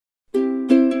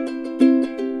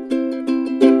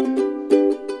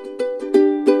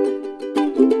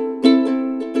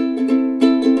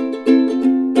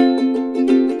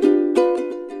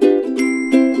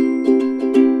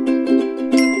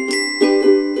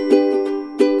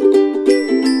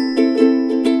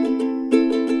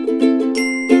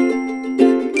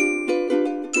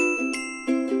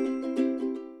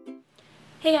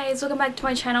back to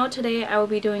my channel. Today I will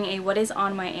be doing a what is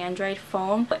on my Android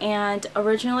phone, and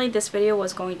originally this video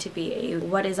was going to be a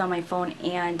what is on my phone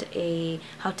and a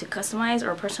how to customize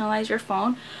or personalize your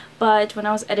phone, but when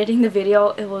I was editing the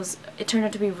video it turned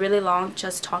out to be really long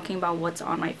just talking about what's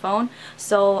on my phone.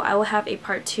 So I will have a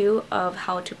part 2 of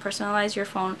how to personalize your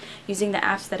phone using the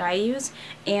apps that I use.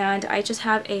 And I just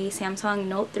have a Samsung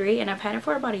Note 3 and I've had it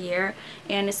for about a year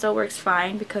and it still works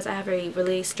fine because I have a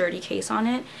really sturdy case on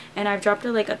it, and I've dropped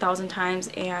it like 1,000 times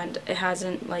and it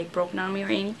hasn't like broken on me or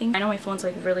anything. I know my phone's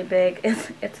like really big.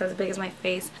 It's as big as my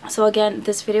face. So again,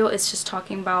 this video is just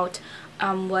talking about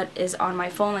what is on my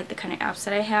phone, like the kind of apps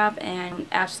that I have and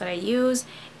apps that I use.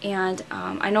 And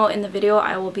I know in the video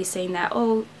I will be saying that,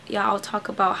 oh yeah, I'll talk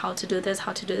about how to do this,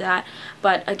 how to do that,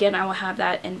 but again I will have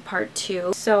that in part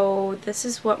 2. So this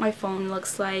is what my phone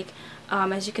looks like.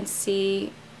 As you can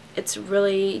see, it's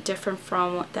really different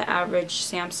from the average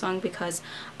Samsung because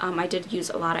I did use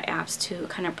a lot of apps to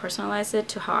kind of personalize it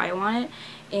to how I want it,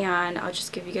 and I'll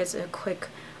just give you guys a quick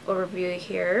overview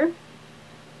here.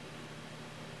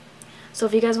 So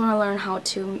if you guys want to learn how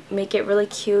to make it really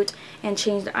cute and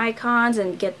change the icons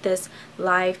and get this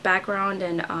live background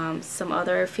and some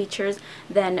other features,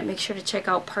 then make sure to check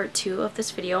out part 2 of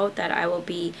this video that I will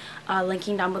be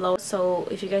linking down below. So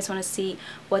if you guys want to see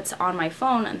what's on my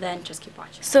phone, then just keep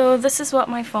watching. So this is what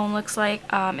my phone looks like.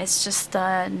 It's just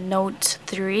a Note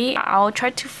 3. I'll try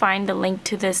to find the link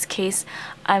to this case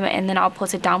and then I'll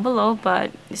post it down below,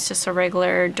 but it's just a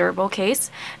regular durable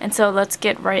case. And so let's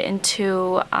get right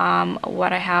into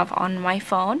what I have on my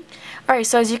phone. Alright,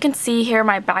 so as you can see here,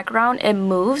 my background, it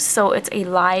moves, so it's a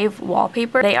live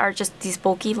wallpaper. They are just these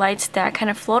bulky lights that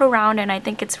kind of float around, and I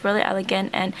think it's really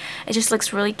elegant and it just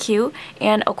looks really cute.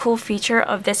 And a cool feature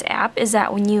of this app is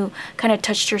that when you kind of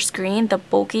touch your screen, the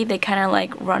bulky, they kind of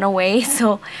like run away,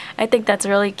 so I think that's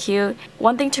really cute.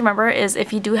 One thing to remember is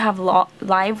if you do have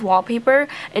live wallpaper,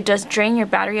 it does drain your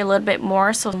battery a little bit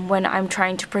more, so when I'm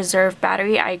trying to preserve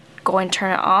battery, I go and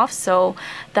turn it off. So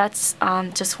that's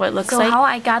just what it looks like. So how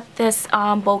I got this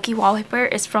bulky wallpaper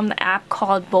is from the app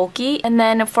called Bulky, and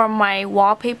then for my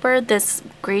wallpaper, this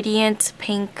gradient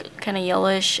pink, kind of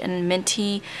yellowish and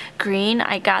minty green,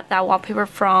 I got that wallpaper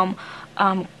from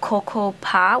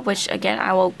CocoPa, which again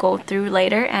I will go through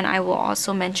later and I will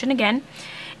also mention again.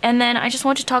 And then I just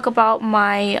want to talk about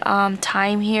my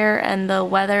time here and the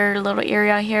weather little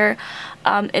area here.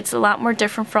 It's a lot more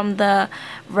different from the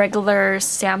regular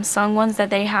Samsung ones that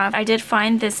they have. I did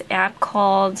find this app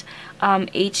called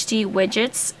HD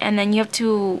Widgets, and then you have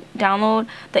to download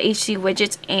the HD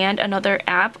Widgets and another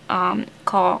app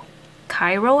called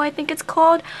Cairo, I think it's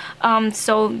called.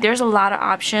 So there's a lot of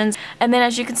options. And then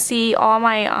as you can see, all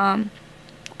my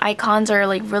icons are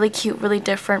like really cute, really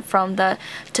different from the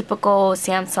typical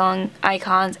Samsung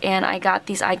icons, and I got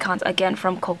these icons again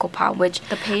from CocoPa, which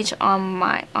the page on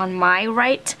my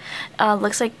right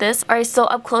looks like this. Alright, so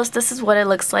up close, this is what it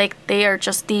looks like. They are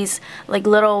just these like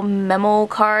little memo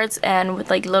cards and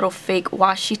with like little fake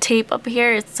washi tape up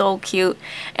here. It's so cute,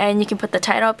 and you can put the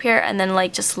title up here and then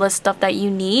like just list stuff that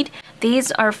you need.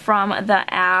 These are from the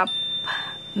app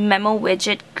Memo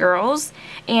Widget Girls,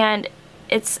 and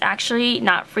it's actually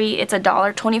not free. It's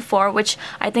 $1.24, which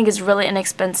I think is really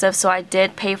inexpensive, so I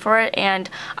did pay for it, and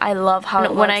I love how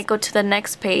it when I go to the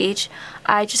next page,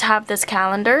 I just have this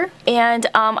calendar. And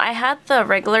I had the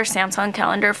regular Samsung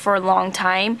calendar for a long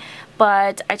time,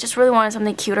 but I just really wanted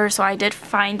something cuter, so I did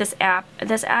find this app.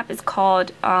 This app is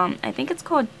called, I think it's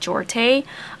called Jorte.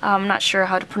 I'm not sure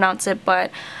how to pronounce it,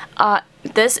 but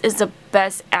this is the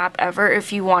best app ever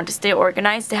if you want to stay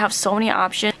organized. They have so many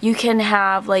options. You can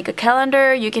have like a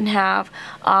calendar, you can have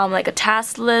like a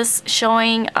task list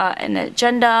showing an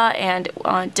agenda and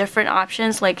different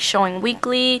options like showing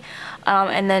weekly,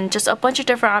 and then just a bunch of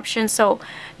different options. So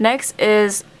next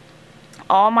is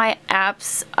all my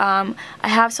apps. I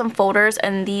have some folders,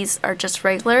 and these are just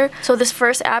regular. So this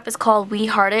first app is called We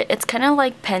Heart It. It's kind of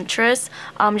like Pinterest.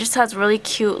 Just has really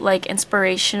cute like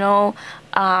inspirational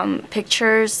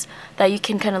pictures that you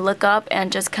can kind of look up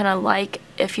and just kind of like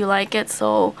if you like it.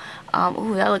 So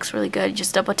ooh, that looks really good. You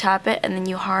just double tap it and then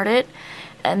you heart it,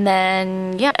 and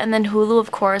then yeah, and then Hulu,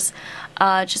 of course,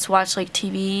 just watch like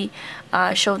TV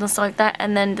shows and stuff like that.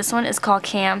 And then this one is called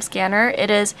Cam Scanner. It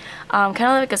is kind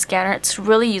of like a scanner. It's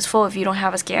really useful if you don't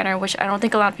have a scanner, which I don't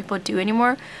think a lot of people do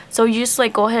anymore. So you just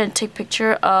like go ahead and take a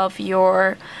picture of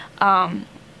your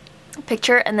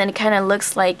picture, and then it kind of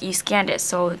looks like you scanned it.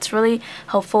 So it's really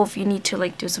helpful if you need to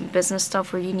like do some business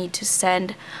stuff where you need to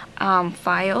send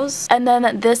files. And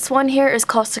then this one here is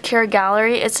called Secure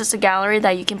Gallery. It's just a gallery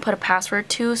that you can put a password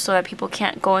to so that people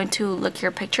can't go into look at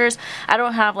your pictures. I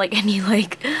don't have like any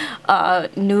like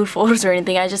nude photos or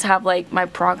anything. I just have like my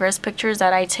progress pictures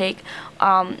that I take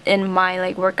in my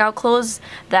like workout clothes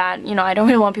that, you know, I don't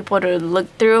really want people to look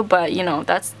through, but you know,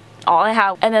 that's all I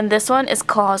have. And then this one is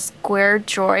called Square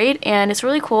Droid, and it's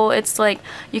really cool. It's like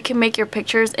you can make your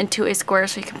pictures into a square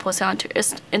so you can post it onto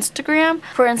Instagram.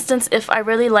 For instance, if I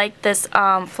really like this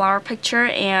flower picture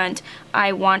and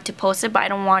I want to post it but I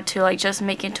don't want to like just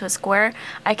make it into a square,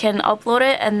 I can upload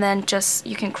it and then just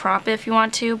you can crop it if you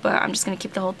want to, but I'm just gonna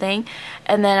keep the whole thing,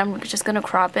 and then I'm just gonna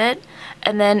crop it,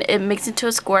 and then it makes it into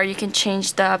a square. You can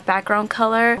change the background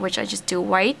color, which I just do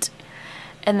white,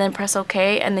 and then press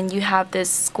OK, and then you have this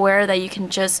square that you can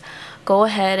just go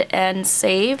ahead and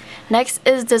save. Next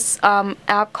is this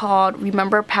app called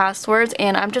Remember Passwords,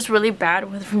 and I'm just really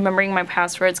bad with remembering my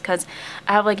passwords because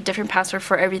I have like a different password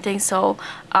for everything. So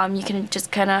you can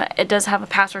just kind of, it does have a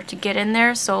password to get in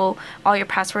there, so all your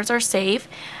passwords are safe.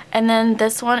 And then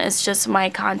this one is just my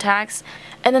contacts.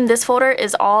 And then this folder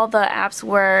is all the apps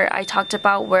where I talked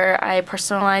about where I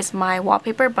personalize my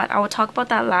wallpaper, but I will talk about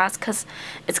that last because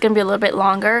it's going to be a little bit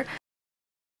longer.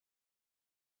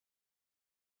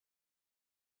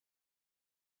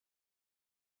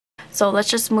 So let's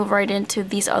just move right into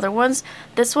these other ones.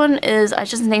 This one is, I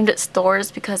just named it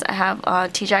Stores because I have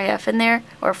TGIF in there,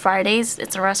 or Fridays,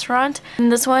 it's a restaurant.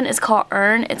 And this one is called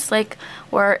Earn. It's like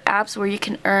where apps where you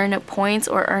can earn points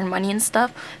or earn money and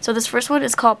stuff. So this first one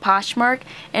is called Poshmark,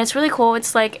 and it's really cool.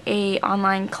 It's like a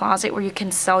online closet where you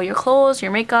can sell your clothes, your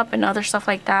makeup, and other stuff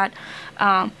like that.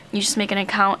 You just make an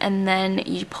account and then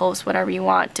you post whatever you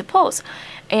want to post.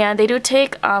 And they do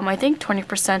take, I think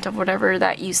 20% of whatever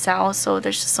that you sell, so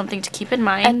there's just something to keep in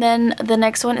mind. And then the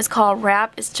next one is called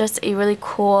Wrap. It's just a really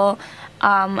cool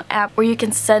app where you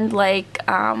can send like,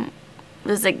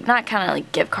 there's like, not kind of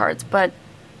like gift cards, but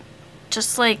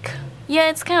just like, yeah,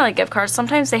 it's kind of like gift cards.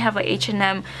 Sometimes they have like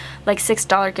H&M, like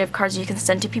 $6 gift cards you can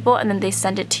send to people, and then they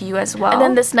send it to you as well. And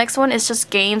then this next one is just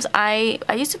games. I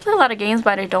used to play a lot of games,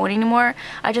 but I don't anymore.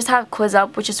 I just have Quiz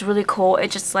Up, which is really cool.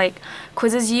 It just like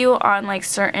quizzes you on like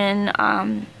certain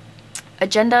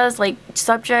agendas, like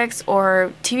subjects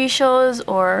or TV shows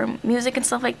or music and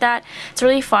stuff like that. It's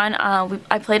really fun.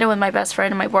 I played it with my best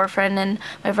friend and my boyfriend and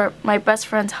my best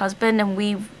friend's husband, and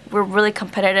we're really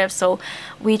competitive, so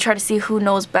we try to see who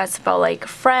knows best about like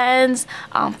Friends,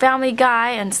 Family Guy,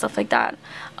 and stuff like that.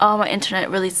 My internet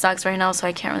really sucks right now, so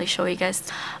I can't really show you guys.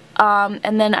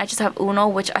 And then I just have Uno,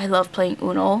 which I love playing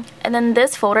Uno. And then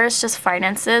this folder is just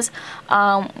finances.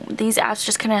 These apps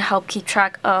just kind of help keep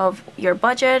track of your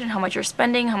budget and how much you're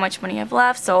spending, how much money you have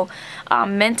left. So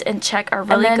Mint and Check are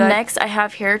really good. And then next I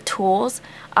have here tools.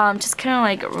 Just kind of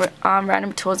like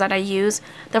random tools that I use.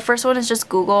 The first one is just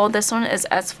Google. This one is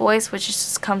S-Voice, which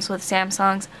just comes with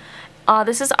Samsung's.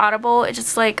 This is Audible. It's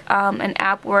just like an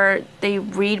app where they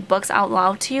read books out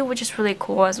loud to you, which is really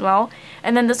cool as well.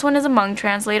 And then this one is a Hmong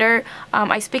translator.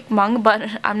 I speak Hmong,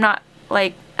 but I'm not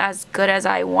like as good as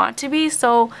I want to be.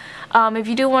 So if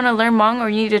you do want to learn Hmong or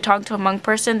you need to talk to a Hmong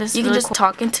person, this you can just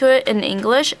talk into it in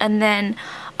English, and then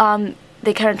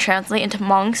they kind of translate into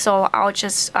Hmong. So I'll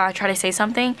just try to say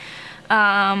something.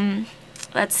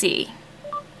 Let's see.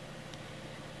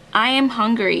 I am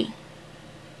hungry.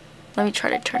 Let me try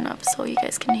to turn up so you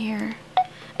guys can hear.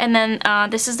 And then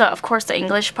this is of course the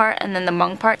English part, and then the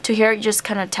Hmong part. To hear, you just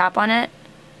kind of tap on it.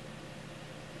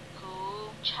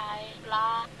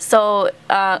 So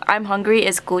I'm hungry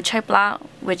is gu chai pla,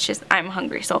 which is I'm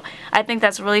hungry. So I think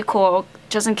that's really cool,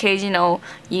 just in case, you know,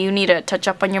 you need to touch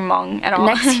up on your Hmong at all.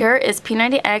 Next here is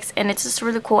P90X, and it's just a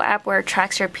really cool app where it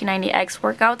tracks your P90X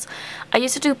workouts. I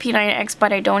used to do P90X,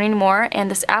 but I don't anymore, and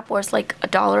this app was like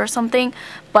 $1 or something,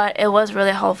 but it was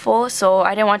really helpful, so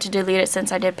I didn't want to delete it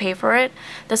since I did pay for it.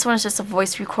 This one is just a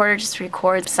voice recorder, just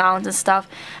records sounds and stuff.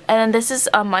 And then this is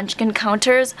Munchkin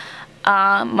Counters.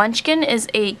 Munchkin is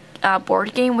a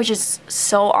board game which is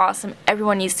so awesome.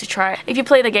 Everyone needs to try it. If you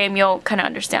play the game, you'll kind of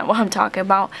understand what I'm talking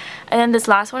about. And then this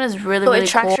last one is really cool. It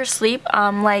tracks your sleep,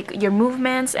 like your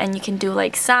movements, and you can do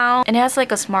like sound. And it has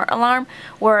like a smart alarm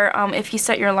where if you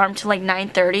set your alarm to like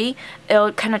 9:30,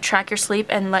 it'll kind of track your sleep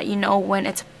and let you know when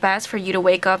it's best for you to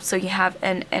wake up so you have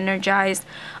an energized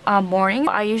morning.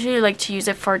 I usually like to use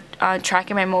it for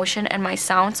tracking my motion and my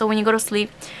sound. So when you go to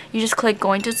sleep, you just click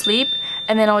going to sleep,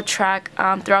 and then I'll track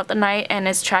throughout the night, and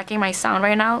it's tracking my sound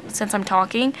right now since I'm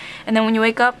talking. And then when you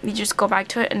wake up, you just go back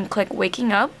to it and click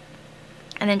waking up,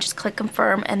 and then just click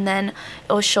confirm, and then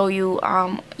it will show you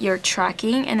your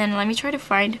tracking. And then let me try to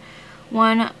find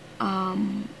one.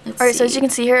 Alright, so as you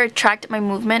can see here, it tracked my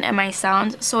movement and my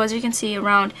sound. So as you can see,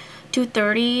 around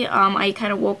 2:30 I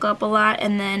kind of woke up a lot,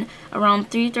 and then around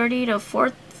 3:30 to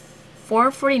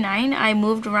 4:49 I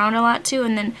moved around a lot too,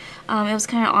 and then it was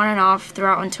kind of on and off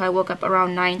throughout until I woke up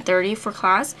around 9:30 for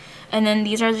class. And then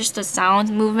these are just the sound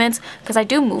movements, because I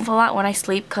do move a lot when I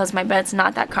sleep because my bed's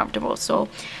not that comfortable. So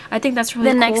I think that's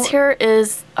really cool. The next here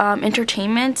is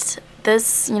entertainment.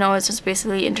 This, you know, is just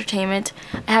basically entertainment.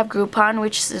 I have Groupon,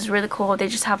 which is really cool. They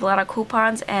just have a lot of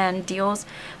coupons and deals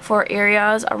for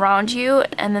areas around you.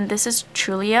 And then this is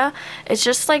Trulia. It's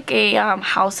just like a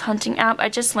house hunting app. I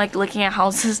just like looking at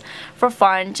houses for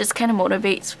fun. Just kind of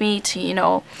motivates me to, you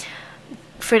know,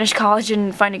 finish college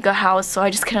and find a good house. So I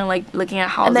just kind of like looking at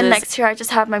houses. And then next here I just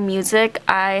have my music.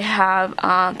 I have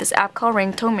this app called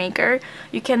Ringtone Maker.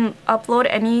 You can upload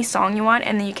any song you want,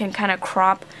 and then you can kind of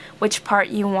crop which part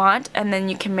you want, and then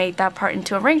you can make that part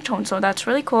into a ringtone. So that's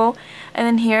really cool. And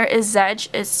then here is Zedge.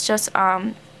 It's just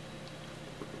an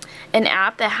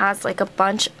app that has like a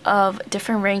bunch of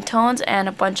different ringtones and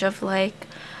a bunch of like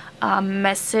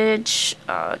message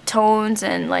tones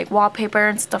and like wallpaper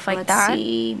and stuff like that. Let's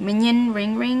see. Minion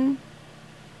ring ring.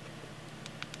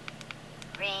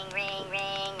 Ring ring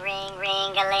ring ring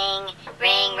ring-a-ling.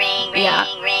 Ring ring ring Yeah.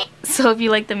 ring. So if you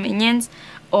like the Minions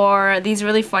or these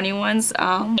really funny ones,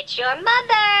 It's your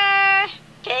mother.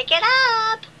 Pick it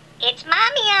up. It's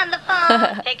mommy on the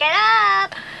phone. Pick it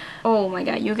up. oh my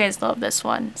god, you guys love this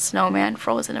one. Snowman,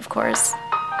 Frozen, of course.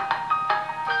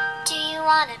 Do you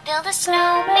want to build a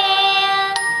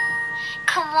snowman?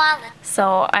 Come on.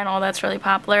 So I know that's really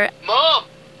popular. Mom!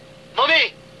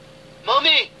 Mommy!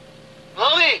 Mommy!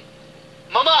 Mommy!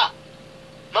 Mama!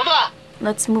 Mama!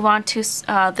 Let's move on to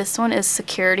this one is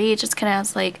security. It just kind of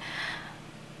has like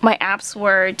my apps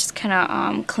where it just kind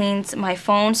of cleans my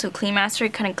phone. So Clean Master,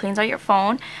 it kind of cleans out your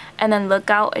phone. And then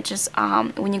Lookout, it just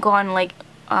when you go on like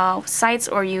sites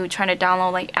or you trying to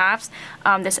download like apps,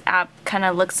 this app kind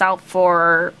of looks out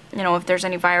for, you know, if there's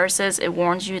any viruses. It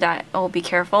warns you that, oh, be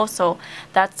careful. So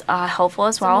that's helpful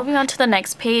as well. So moving on to the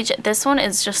next page, this one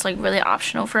is just like really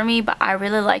optional for me, but I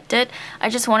really liked it. I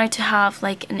just wanted to have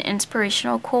like an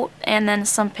inspirational quote and then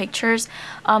some pictures.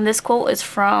 This quote is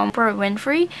from Oprah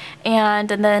Winfrey, and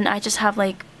then I just have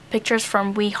like pictures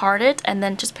from We Heart It, and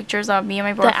then just pictures of me and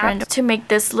my boyfriend. To make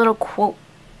this little quote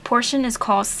portion is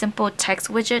called Simple Text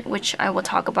Widget, which I will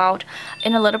talk about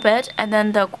in a little bit. And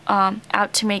then the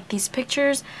app to make these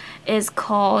pictures is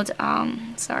called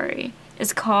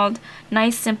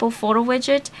Nice Simple Photo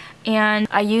Widget, and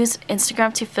I use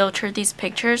Instagram to filter these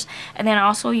pictures. And then I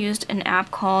also used an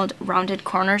app called Rounded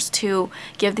Corners to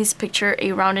give these pictures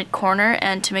a rounded corner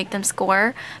and to make them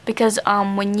square, because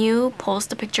when you post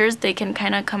the pictures they can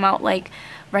kind of come out like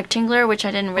rectangular, which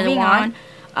I didn't really want.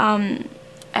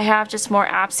 I have just more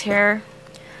apps here.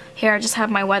 Here I just have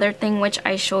my weather thing, which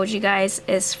I showed you guys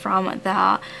is from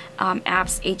the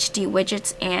apps HD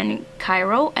Widgets and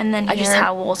Cairo. And then here I just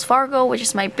have Wells Fargo, which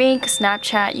is my bank.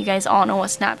 Snapchat, you guys all know what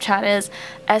Snapchat is.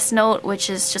 S-Note, which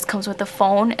is just comes with the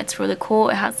phone. It's really cool.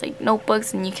 It has like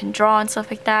notebooks and you can draw and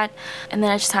stuff like that. And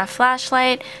then I just have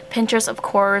Flashlight. Pinterest, of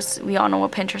course, we all know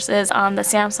what Pinterest is. The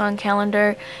Samsung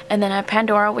calendar. And then I have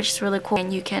Pandora, which is really cool,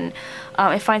 and you can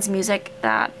it finds music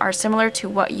that are similar to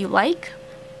what you like.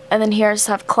 And then here I just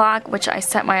have Clock, which I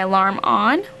set my alarm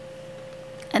on.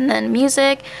 And then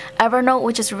Music, Evernote,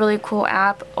 which is a really cool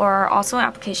app, or also an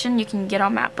application you can get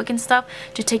on MacBook and stuff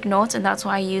to take notes, and that's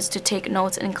what I use to take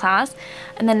notes in class.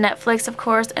 And then Netflix, of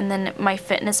course, and then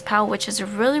MyFitnessPal, which is a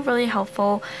really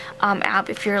helpful app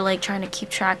if you're like trying to keep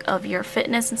track of your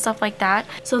fitness and stuff like that.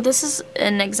 So this is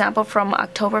an example from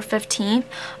October 15th.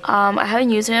 I haven't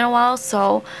used it in a while,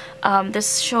 so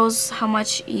this shows how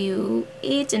much you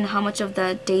eat and how much of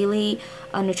the daily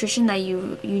nutrition that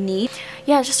you need.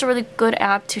 Yeah, it's just a really good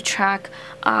app to track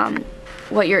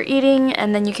what you're eating,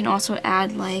 and then you can also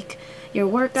add like your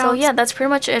workouts. So yeah, that's pretty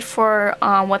much it for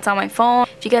what's on my phone.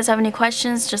 If you guys have any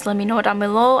questions, just let me know down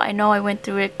below. I know I went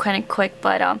through it kind of quick,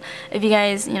 but if you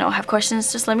guys, you know, have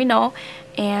questions, just let me know.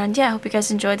 And yeah, I hope you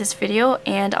guys enjoyed this video,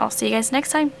 and I'll see you guys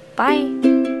next time.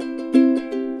 Bye!